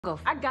Go.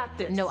 I got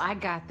this. No, I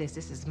got this.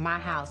 This is my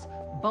house.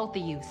 Both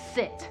of you,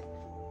 sit.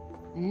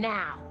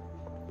 Now.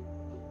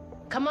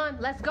 Come on,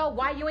 let's go.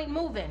 Why you ain't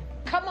moving?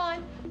 Come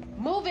on,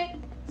 move it.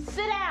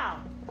 Sit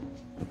down.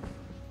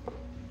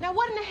 Now,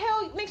 what in the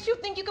hell makes you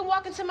think you can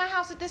walk into my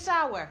house at this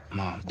hour?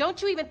 Mom.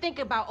 Don't you even think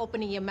about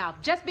opening your mouth.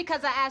 Just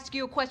because I ask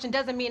you a question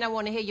doesn't mean I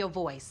want to hear your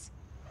voice.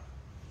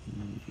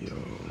 Yo,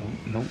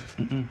 nope.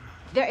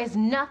 There is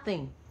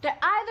nothing that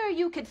either of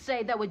you could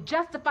say that would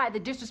justify the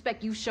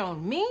disrespect you've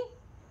shown me,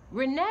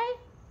 Renee,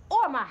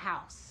 or my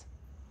house.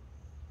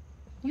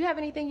 You have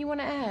anything you want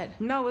to add?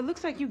 No, it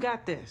looks like you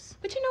got this.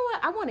 But you know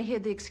what? I want to hear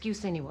the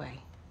excuse anyway.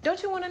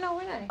 Don't you want to know,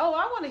 Renee? Oh,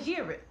 I want to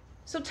hear it.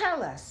 So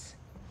tell us.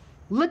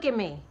 Look at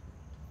me.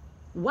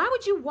 Why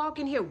would you walk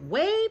in here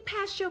way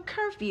past your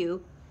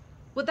curfew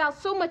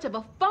without so much of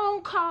a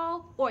phone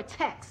call or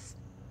text?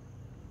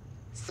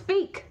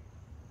 Speak.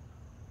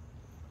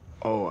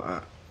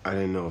 Oh, I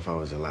didn't know if I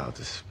was allowed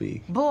to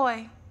speak.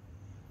 Boy,